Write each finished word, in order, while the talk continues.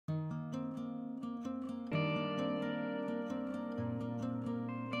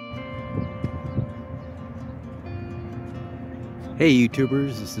Hey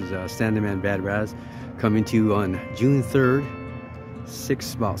YouTubers, this is Standman Bad Raz coming to you on June 3rd,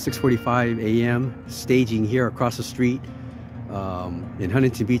 about 6:45 a.m. staging here across the street in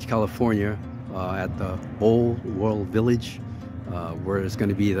Huntington Beach, California at the Old World Village where it's going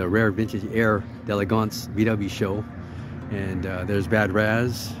to be the Rare Vintage Air d'Elegance VW show. And there's Bad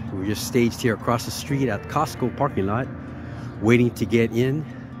Raz. We just staged here across the street at the Costco parking lot waiting to get in.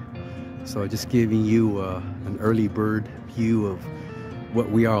 So just giving you an early bird view of what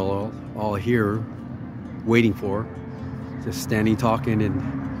we are all here waiting for. Just standing, talking, and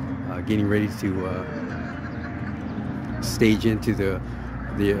getting ready to stage into the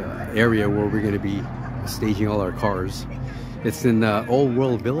area where we're going to be staging all our cars. It's in Old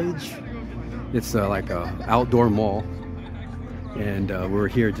World Village. It's like a outdoor mall, and we're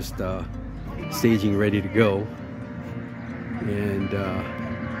here just staging, ready to go. And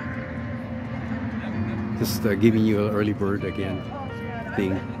just giving you an early bird again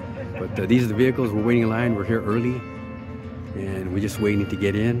thing. But these are the vehicles. We're waiting in line. We're here early, and we're just waiting to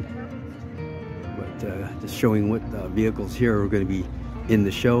get in. But just showing what vehicles here are going to be in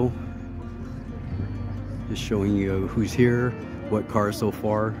the show. Just showing you who's here, what cars so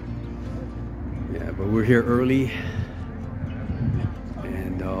far. Yeah, but we're here early,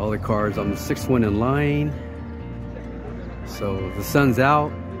 and all the cars. I'm the sixth one in line. So the sun's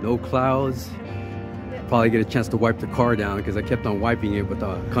out, no clouds. Probably get a chance to wipe the car down because I kept on wiping it, but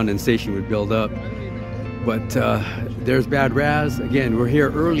the condensation would build up. But there's Bad Raz. Again, we're here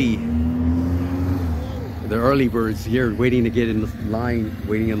early. The early birds here waiting to get in line,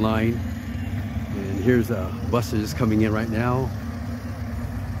 waiting in line. And here's buses coming in right now.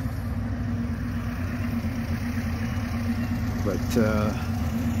 But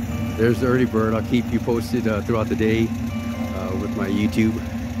there's the early bird. I'll keep you posted throughout the day with my YouTube.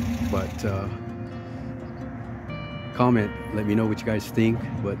 But comment, let me know what you guys think.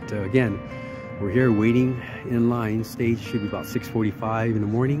 But again, we're here waiting in line. Stage should be about 6:45 in the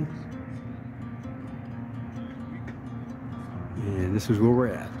morning, and this is where we're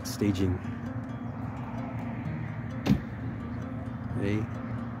at, staging. Hey,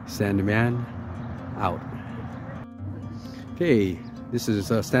 Standman out. Okay, this is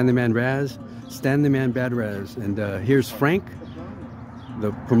Standman Raz, Standman Bad Raz, and here's Frank,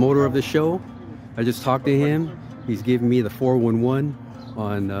 the promoter of the show. I just talked to him. He's giving me the 411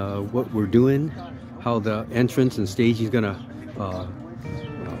 on what we're doing, how the entrance and staging is gonna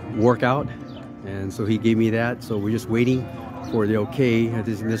work out, and so he gave me that. So we're just waiting for the okay.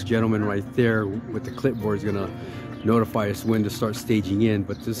 This gentleman right there with the clipboard is gonna notify us when to start staging in.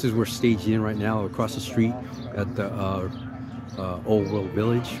 But this is we're staging in right now across the street at the Old World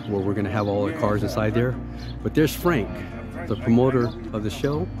Village, where we're gonna have all the cars inside there. But there's Frank, the promoter of the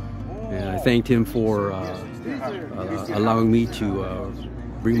show, and I thanked him for allowing me to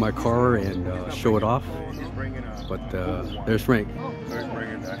bring my car and show it off. But there's Frank.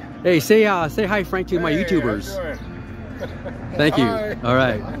 Hey, say hi, Frank, to my YouTubers. Thank you. All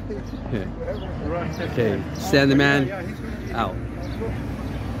right. Okay, Standman out.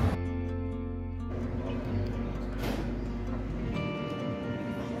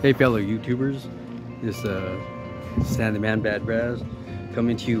 Hey, fellow YouTubers, this Standman Bad Raz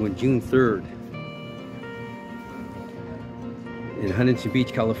coming to you on June 3rd in Huntington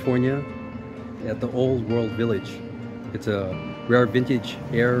Beach, California at the Old World Village. It's a Rare Vintage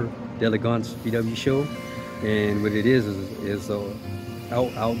Air d'Elegance VW show, and what it is a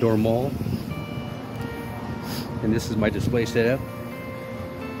outdoor mall. And this is my display setup,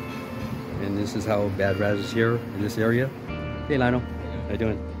 and this is how Bad Raz is here in this area. Hey Lionel, how you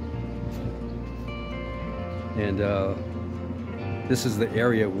doing? And this is the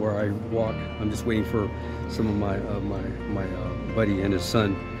area where I walk. I'm just waiting for some of my buddy and his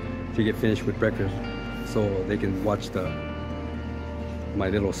son to get finished with breakfast, so they can watch my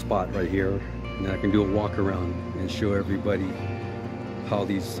little spot right here, and then I can do a walk around and show everybody how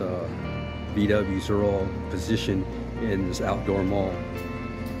these VWs are all positioned in this outdoor mall.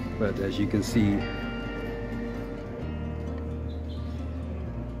 But as you can see,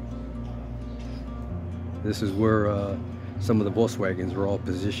 this is where some of the Volkswagens are all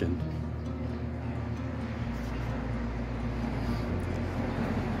positioned.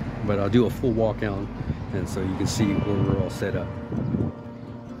 But I'll do a full walk out, and so you can see where we're all set up.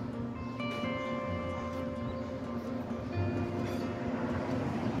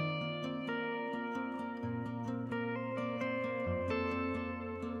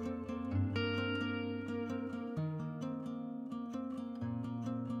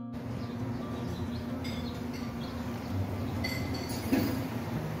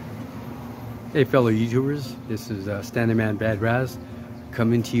 Hey fellow YouTubers, this is Standing Man Bad Raz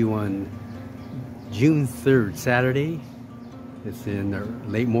coming to you on June 3rd, Saturday. It's in the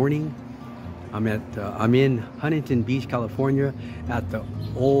late morning. I'm in Huntington Beach, California at the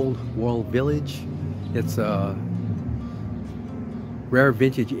Old World Village. It's a rare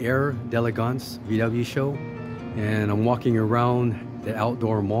vintage air d'elegance VW show, and I'm walking around the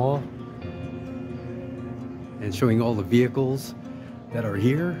outdoor mall and showing all the vehicles that are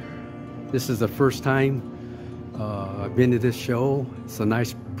here. This is the first time I've been to this show. It's a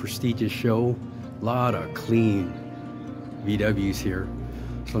nice prestigious show. A lot of clean VWs here.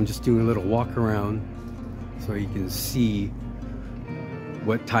 So I'm just doing a little walk around so you can see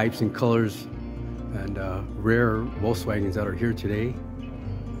what types and colors and rare Volkswagens that are here today.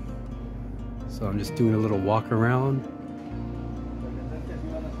 So I'm just doing a little walk around.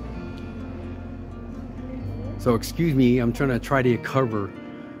 So excuse me, I'm trying to cover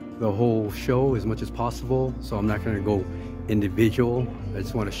the whole show as much as possible, so I'm not going to go individual. I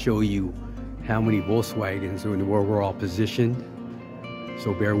just want to show you how many Volkswagens are in the world we're all positioned.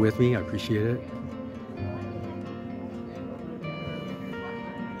 So bear with me, I appreciate it.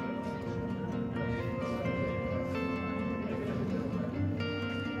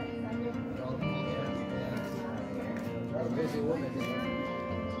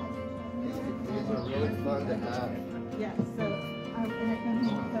 Really fun to have. Yeah, so when I came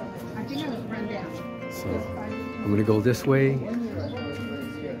home, I think I was run down. So I'm gonna go this way.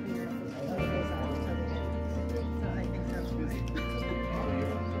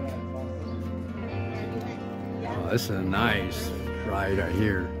 Oh, this is a nice ride right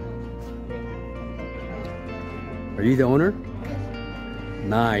here. Are you the owner?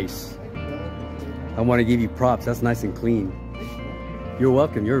 Nice. I want to give you props. That's nice and clean. You're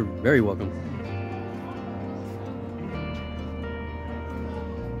welcome. You're very welcome.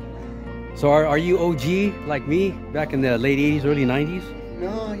 So are you OG like me back in the late 80s, early 90s?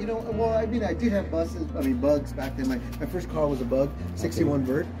 No, you know, well, I mean, I did have bugs back then. My first car was a Bug, 61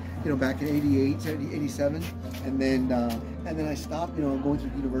 Vert, you know, back in 88, 87. And then I stopped, you know, going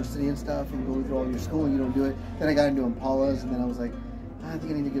through university and stuff and going through all your schooling, you don't do it. Then I got into Impalas, and then I was like, I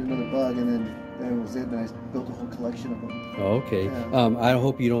think I need to get another Bug, and then that was it. And I built a whole collection of them. Oh, okay. Yeah. I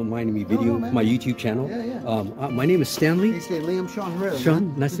hope you don't mind me videoing my YouTube channel. Yeah, yeah. My name is Stanley. Hey, Stanley, I'm Sean Herrera.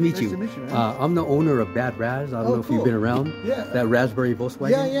 Sean, nice to meet you. Nice to meet you, man. I'm the owner of Bad Raz. I don't know if you've been around. Yeah. That Raspberry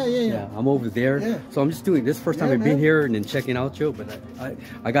Volkswagen. Yeah. I'm over there. Yeah. So I'm just doing this first time I've been here and then checking out you. But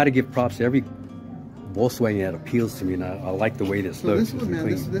I got to give props to every Volkswagen that appeals to me, and I like the way this looks. This one, man,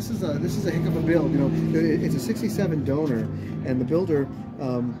 this is a heck of a build. You know, it's a '67 donor, and the builder,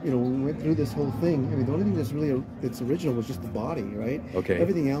 you know, when we went through this whole thing, I mean, the only thing that's original was just the body, right? Okay.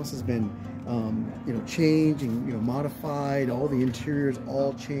 Everything else has been, you know, changed and, you know, modified. All the interiors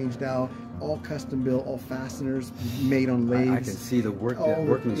all changed out, all custom built, all fasteners made on lathes. I can see the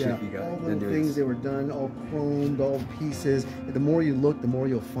workmanship you got. All the things that were done, all chromed, all pieces. And the more you look, the more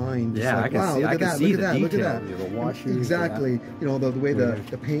you'll find. Yeah, like, I can wow, see. look I at can that, see look the at that, detail. look at that. The washers. Exactly. You know, the way the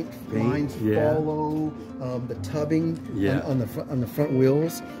paint lines follow, the tubbing on the front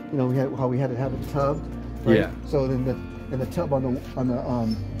wheels. You know, we had to have it tubbed. Right? Yeah. So then the tub on the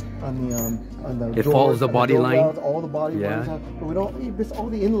it follows the body line. Wells, all the body lines. But we don't. All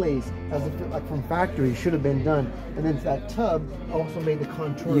the inlays, as if like from factory, should have been done. And then that tub also made the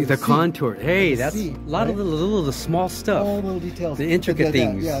contour. The contour. Hey, that's seat, a lot of the small stuff. All the little details. The intricate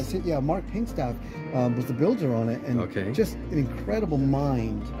things. Yeah. Mark Pinkstaff was the builder on it, and just an incredible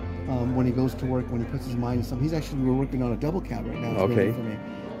mind. When he goes to work, when he puts his mind to something, we're working on a double cab right now. It's for me.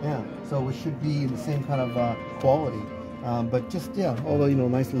 Yeah, so it should be in the same kind of quality. But just, although, you know,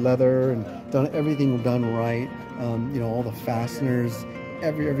 nice leather and everything done right. You know, all the fasteners,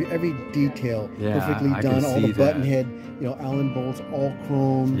 every detail perfectly done. All the button head, you know, Allen bolts, all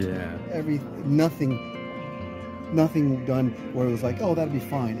chromed. Yeah. Nothing done where it was like, oh, that'll be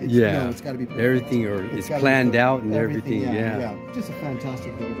fine. No, it's got to be perfect. Everything is planned out and everything. Yeah. Just a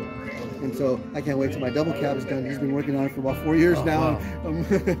fantastic builder. And so I can't wait till my double cab is done. He's been working on it for about 4 years now.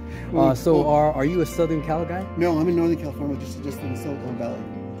 Wow. So are you a Southern Cal guy? No, I'm in Northern California, just in the Silicon Valley.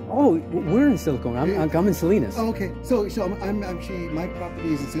 Oh, we're in Silicon. I'm in Salinas. Oh, okay. So I'm actually, my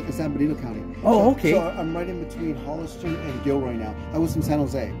property is in San Bernardino County. Oh, okay. So I'm right in between Hollister and Gilroy now. I was in San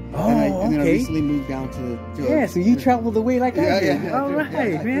Jose. Oh, and then I recently moved down to so you traveled the way like I did. Yeah. All right,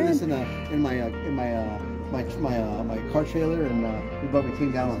 man. I man. did this in my car trailer, and we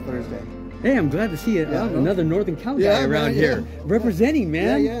came down on Thursday. Hey, I'm glad to see another Northern Cal guy around here. Representing,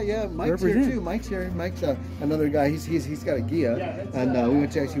 man. Yeah. Mike's here too. Mike's here. Mike's another guy. He's got a Gia, and we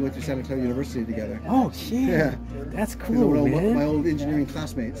went to San Antonio University together. Oh shit. Yeah. That's cool, man. My old engineering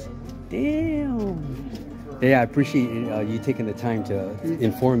classmates. Damn. Yeah, I appreciate you taking the time to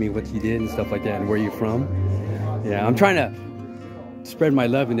inform me what you did and stuff like that and where you're from. Yeah, I'm trying to spread my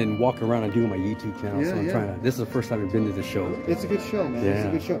love and then walk around and do my YouTube channel. So I'm trying to. This is the first time I've been to the show. It's a good show, man. It's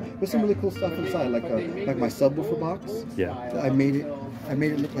a good show. There's some really cool stuff inside, like my subwoofer box. Yeah. I made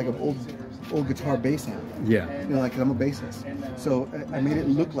it look like an old guitar bass amp. Yeah. You know, like I'm a bassist, so I made it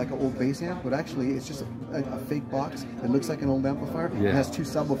look like an old bass amp, but actually it's just a fake box. It looks like an old amplifier. Yeah. It has 2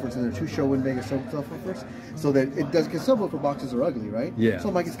 subwoofers in there, 2 show in Vegas subwoofers, so that it does. Because subwoofer boxes are ugly, right? Yeah. So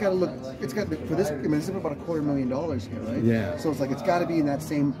I'm like, it's got to look. It's got for this. I mean, it's about $250,000 here, right? Yeah. So it's like it's got to be in that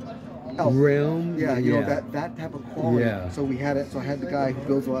same realm. Yeah, you know, that type of quality. Yeah. So we had it. So I had the guy who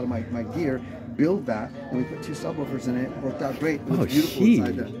builds a lot of my gear build that, and we put 2 subwoofers in it. It worked out great. It was beautiful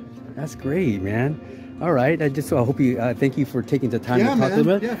inside there. That's great, man. All right, I hope you thank you for taking the time to talk to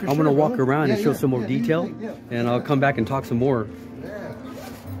me. Yeah, I'm gonna walk around and show some more detail, and I'll come back and talk some more. Yeah.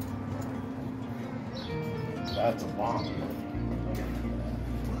 That's a bomb.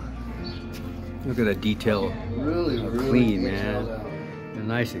 Look at that detail. Really clean, man. And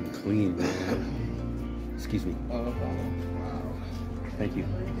nice and clean, man. Excuse me. Thank you.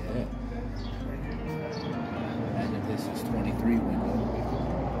 Yeah. Imagine this is 23 window.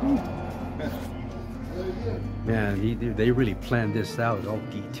 Man, they really planned this out, all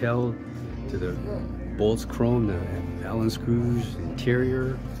detailed to the bolts, chrome, the Allen screws, the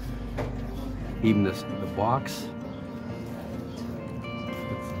interior, even the box.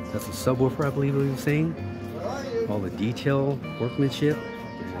 That's a subwoofer, I believe he was saying. All the detail, workmanship.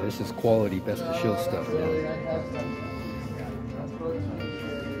 Yeah, this is quality, best of show stuff, man.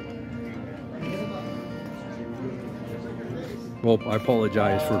 Well, I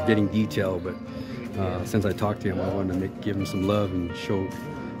apologize for getting detail, but since I talked to him, I wanted to give him some love and show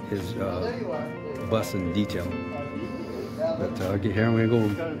his bus in detail. But here I'm gonna go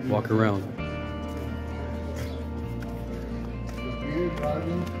walk around.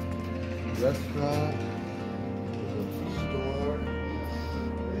 Restaurant, store.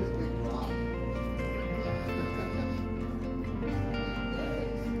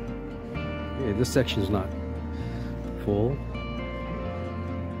 Yeah, this section's not full.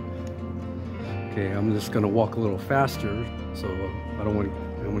 Okay, I'm just gonna walk a little faster, so I want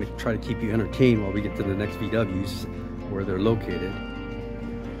to try to keep you entertained while we get to the next VWs where they're located.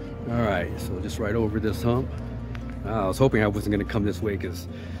 All right, so just right over this hump. I was hoping I wasn't gonna come this way because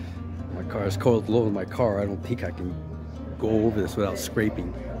my car is cold low in my car. I don't think I can go over this without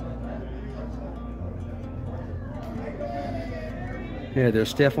scraping. Yeah, there's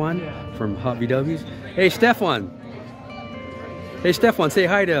Stefan from Hot VWs. Hey, Stefan. Hey, Stefan, say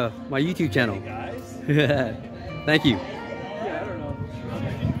hi to my YouTube channel. Hey guys. Thank you. Yeah, I don't know.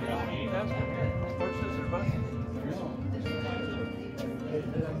 Horses or buses?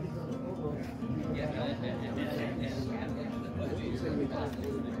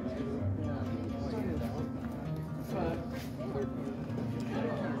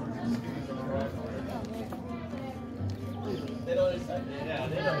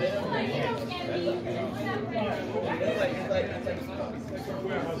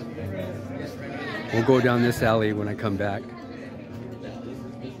 We'll go down this alley when I come back. Good,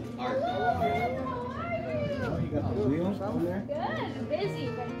 busy,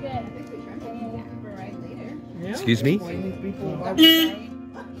 but good. Excuse me? It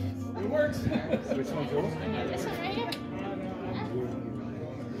works. This one right here.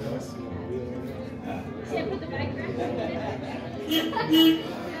 See, I put the bike there.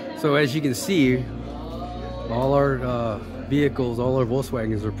 So as you can see, all our vehicles, all our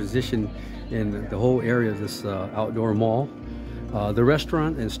Volkswagens are positioned in the whole area of this outdoor mall. The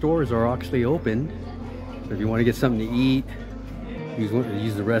restaurant and stores are actually open. So if you want to get something to eat, use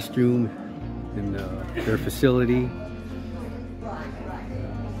the restroom in their facility.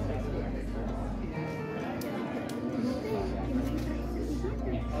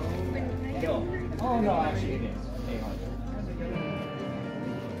 Oh no, actually it is.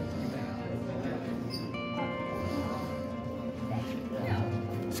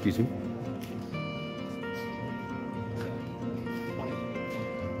 Excuse me.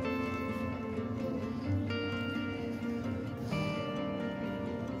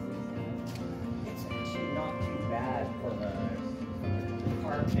 It's actually not too bad for the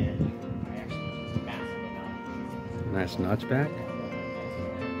carpet. I actually use massive amount. Nice notch back.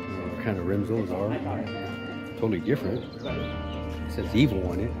 What kind of rims those are? Totally different. It says Evil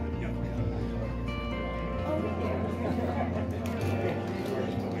on it.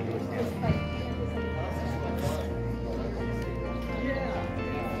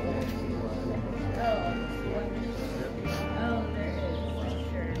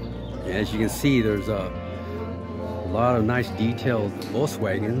 And as you can see, there's a lot of nice detailed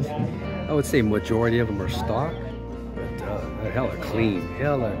Volkswagens. I would say majority of them are stock, but they're hella clean,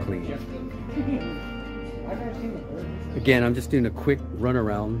 hella clean. Again, I'm just doing a quick run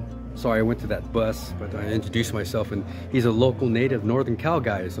around. Sorry I went to that bus, but I introduced myself, and he's a local native Northern Cal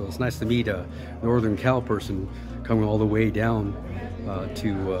guy, so it's nice to meet a Northern Cal person coming all the way down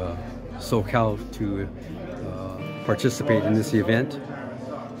to SoCal to participate in this event.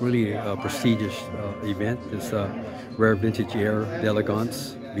 Really a prestigious event, this Rare Vintage Air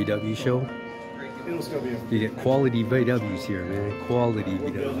d'Elegance VW show. You get quality VWs here, man, quality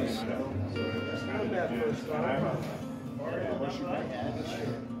VWs.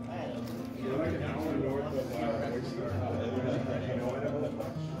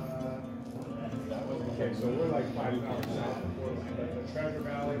 Okay, so we're like 5 miles south. Treasure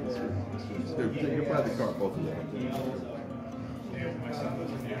Valley, you can buy the car both of them.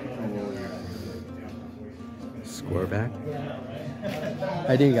 Square back.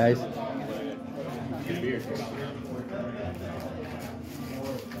 How you doing, guys?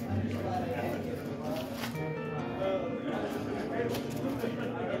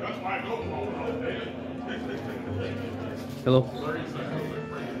 Hello.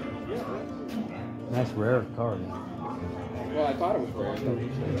 Nice rare car. Well, I thought it was rare.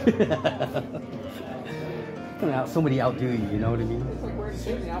 Somebody outdo you, you know what I mean? It's like wearing the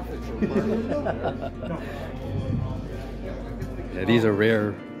same outfit for Yeah, these are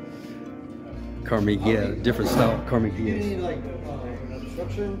rare Carmagia, different style Carmagias. Like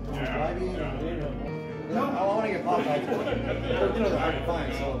instruction, driving. No, I want to get popped out. They're hard to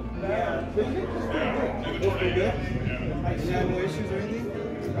find, so. Yeah. Good? You have no issues or anything?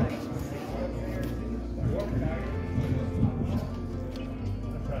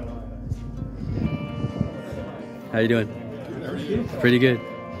 How you doing? Pretty good.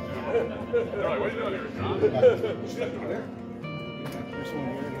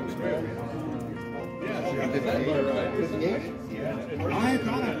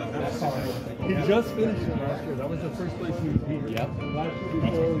 He just finished it last year. That was the first place he was here. Yep. Last year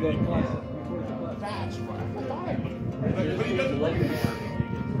before the class. That's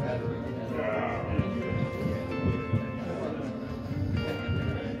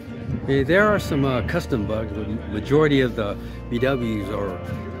There are some custom bugs, but the majority of the VWs are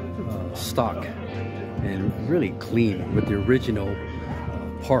stock and really clean with the original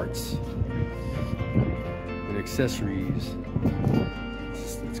parts and accessories.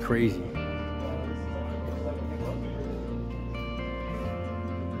 It's crazy.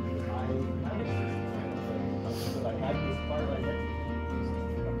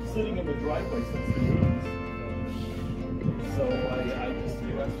 Sitting in the driveway since the 80s. So I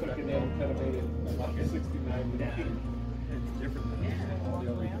just took it in and kind of made it like a 69. It's different than all the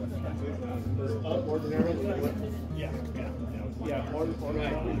other ones. Ordinarily, yeah,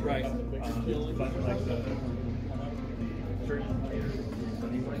 ordinarily, right. But like the 30 years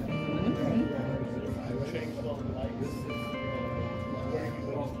changed all the lights. Where you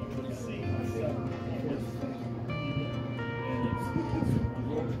don't usually see stuff.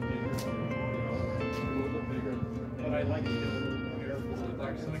 But I like it. I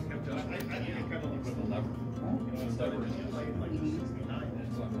think it kind of looks with the lever. Instead of just like 69.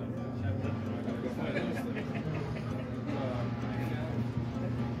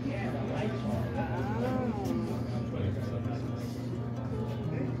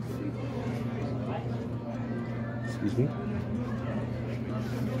 Excuse me.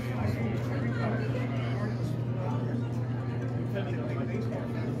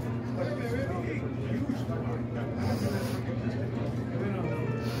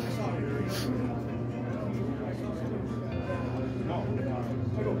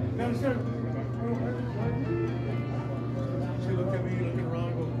 She looked at me looking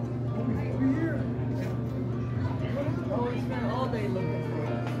around, go, over here. Oh, we spent all day looking for it.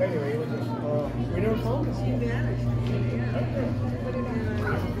 Anyway, it was just, we never found this He vanished.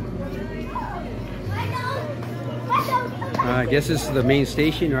 I guess this is the main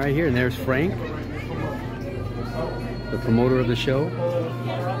station right here, and there's Frank, the promoter of the show.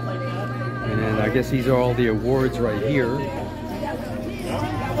 And then I guess these are all the awards right here.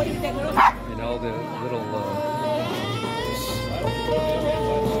 And all the little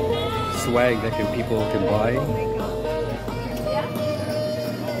swag that people can buy.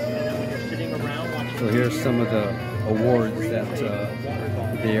 So here's some of the awards that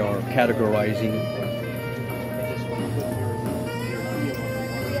they are categorizing.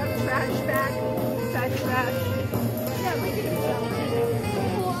 We have trash bag, side trash. Yeah, we can sell it.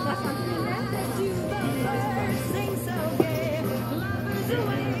 Cool.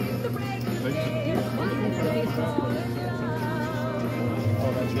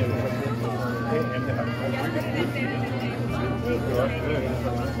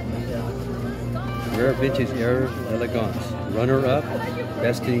 Rare Vintage Air Elegance, runner-up,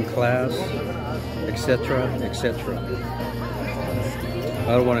 best in class, etc., etc.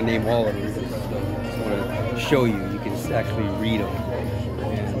 I don't want to name all of them, I just want to show you. You can actually read them.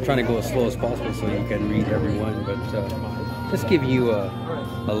 And I'm trying to go as slow as possible so you can read everyone, but just give you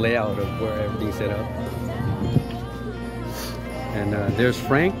a layout of where everything's set up. And there's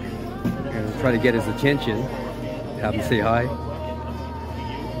Frank, and try to get his attention, have him say hi.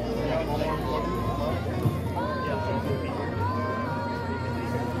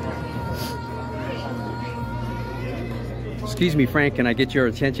 Excuse me, Frank, can I get your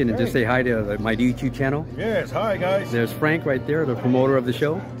attention and just say hi to my YouTube channel? Yes, hi guys. There's Frank right there, the promoter of the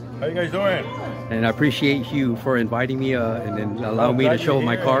show. How you guys doing? And I appreciate you for inviting me and then allow me to show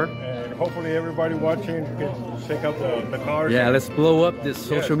my car. And hopefully everybody watching can check out the cars. Yeah, let's blow up this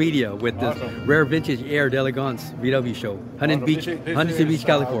social media with this Rare Vintage Air D'Elegance VW show. Huntington Beach,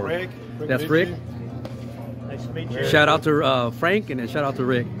 California. Rick. That's Rick. Nice to meet you. Shout out to Frank and then shout out to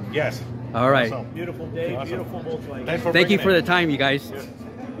Rick. Yes. All right. Awesome. Beautiful day, Awesome. beautiful Volkswagen. Thank you for the time, you guys.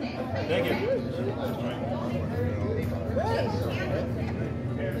 Thank you.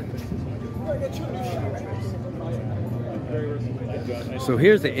 So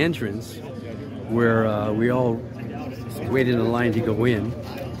here's the entrance where we all waited in the line to go in.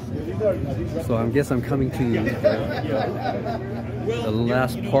 So I guess I'm coming to the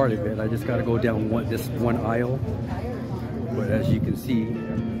last part of it. I just got to go down this one aisle. But as you can see,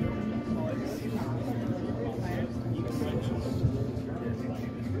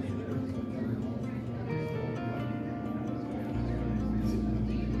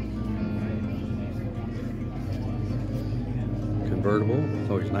 convertible. It's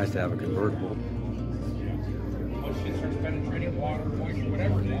always nice to have a convertible.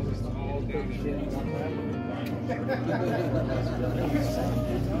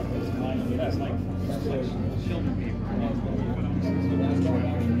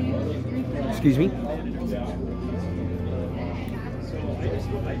 Excuse me?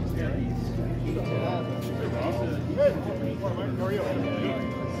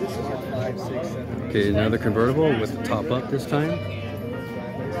 Okay, another convertible with the top up this time.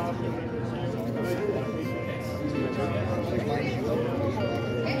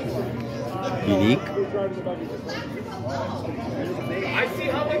 Unique. I see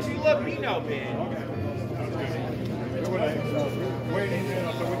how much you love me now, man.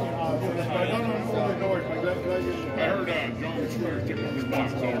 I heard John Schwartz took on this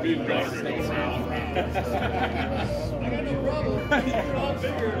box, so me and John are going to go around. I got no problem.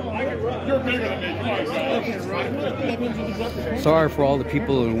 You're bigger than me. Come on, Sorry for all the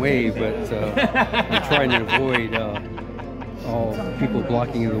people in the way, but I'm trying to avoid all people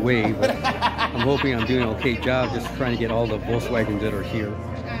blocking the way. But I'm hoping I'm doing an okay job just trying to get all the Volkswagens that are here.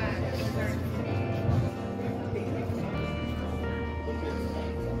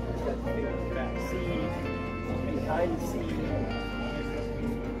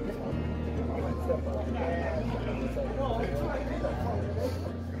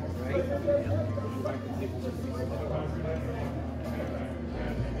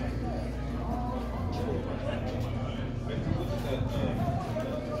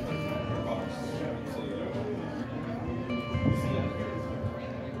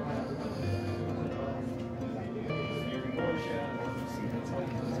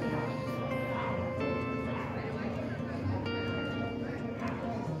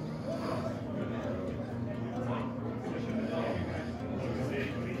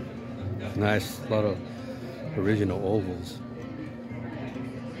 Nice, a lot of original ovals.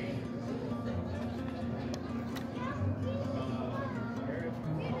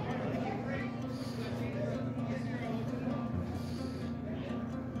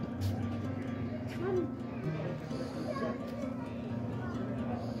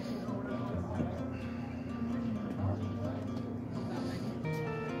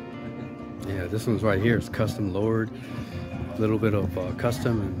 Yeah, this one's right here. It's custom lowered, a little bit of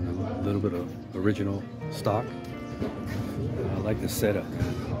custom and a little bit of original stock. I like the setup,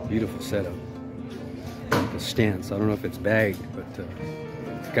 beautiful setup. The stance, I don't know if it's bagged, but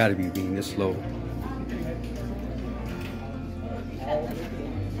it's got to be being this low.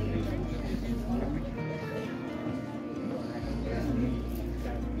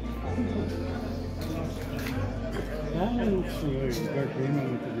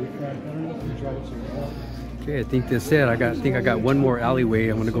 Okay, I think that's it. I think I got one more alleyway.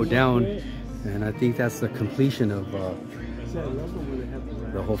 I'm gonna go down, and I think that's the completion of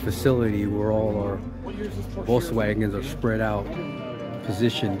the whole facility where all our Volkswagens are spread out,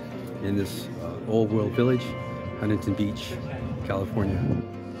 positioned in this old world village, Huntington Beach, California.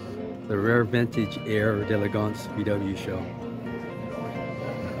 The Rare Vintage Air d'Elegance VW show.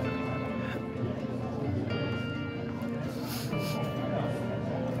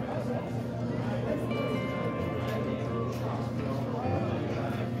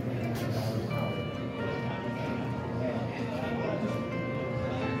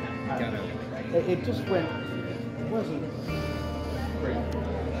 It just went, it wasn't great.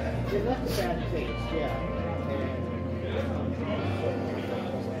 It left a bad taste, yeah.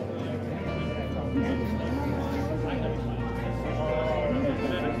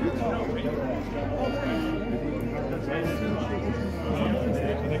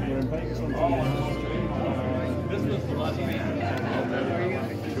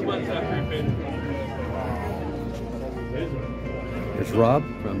 It's Rob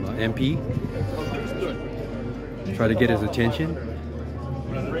from MP. Try to get his attention.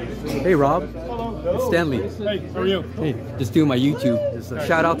 Hey Rob, it's Stanley. Hey, how are you? Hey, just doing my YouTube. Just a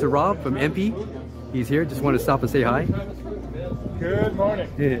shout out to Rob from MP. He's here. Just want to stop and say hi. Good morning.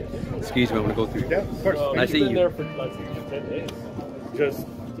 Excuse me, I'm gonna go through. Yeah, of course. I see you. Been there for 10 days. Just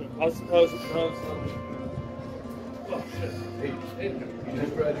how's oh shit. Hey, you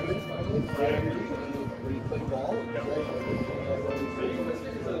just graduated? Where you play ball? Okay.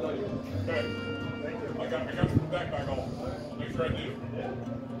 I got some backpack on. I'll make sure I do.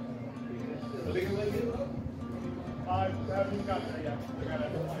 I haven't got there yet.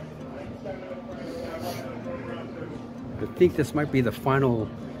 I think this might be the final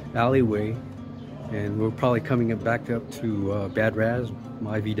alleyway, and we're probably coming back up to Bad Raz,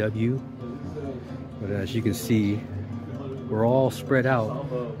 my VW. But as you can see, we're all spread out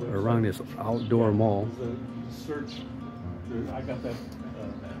around this outdoor mall. Search. I got that.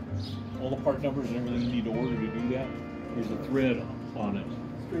 All the part numbers and everything you need to order to do that. There's a thread on it.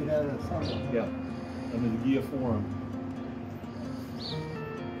 Straight out of the summer. Yeah. Under the GIA forum.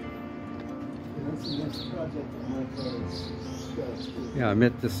 That's the next project that my car is. Yeah, I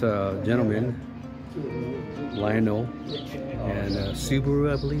met this gentleman, Lionel, and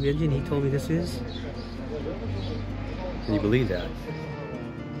Subaru, I believe, engine. He told me this is. Can you believe that?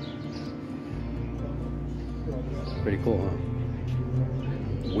 Pretty cool, huh?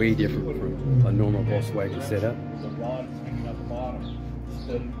 Way different from a normal Volkswagen setup. The rod is hanging out the bottom.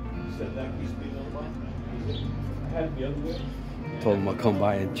 Instead that piece being on the bottom. I had it the other way. Told him I'll come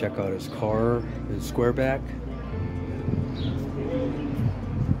by and check out his car, his square back.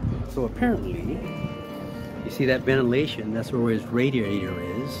 So apparently, you see that ventilation, that's where his radiator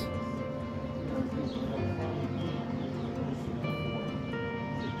is.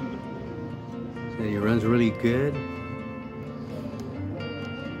 So he runs really good.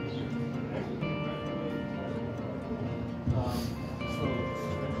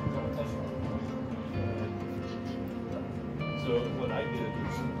 So what I did is,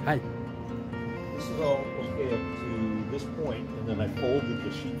 Hi. this is all okay up to this point, and then I folded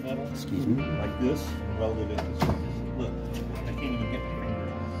the sheet metal Excuse me. like this and welded it. Look, I can't even get my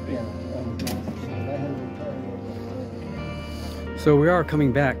finger. So we are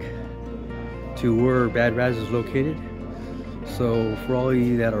coming back to where Bad Raz is located. So for all of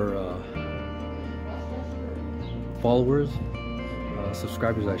you that are followers,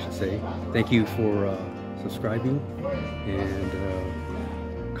 subscribers I should say, thank you for subscribing and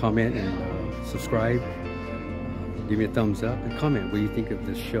comment and subscribe. Give me a thumbs up and comment what do you think of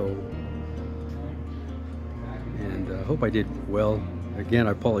this show. And I hope I did well. Again,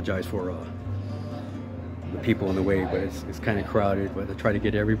 I apologize for the people in the way, but it's kind of crowded, but I try to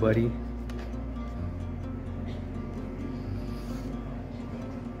get everybody.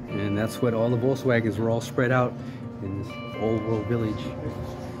 And that's what all the Volkswagens were all spread out in this old world village.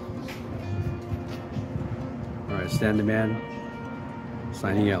 All right, Stan the Man,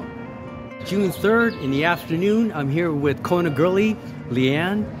 signing out. June 3rd in the afternoon, I'm here with Kona girlie,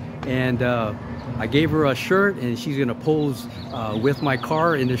 Leanne, and I gave her a shirt and she's gonna pose with my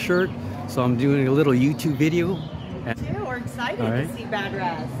car in the shirt. So I'm doing a little YouTube video. We're excited to see Bad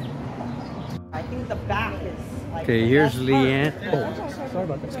Raz. I think the back is like okay, here's Leanne. Oh, sorry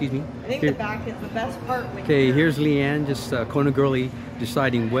about that. Excuse me. I think the back is the best part. Okay, here's Leanne, just Kona girlie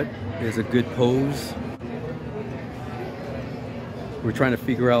deciding what is a good pose. We're trying to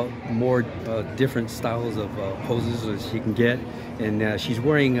figure out more different styles of poses that she can get. And she's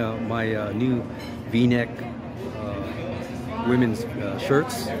wearing my new V-neck women's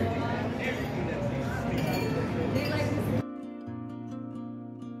shirts.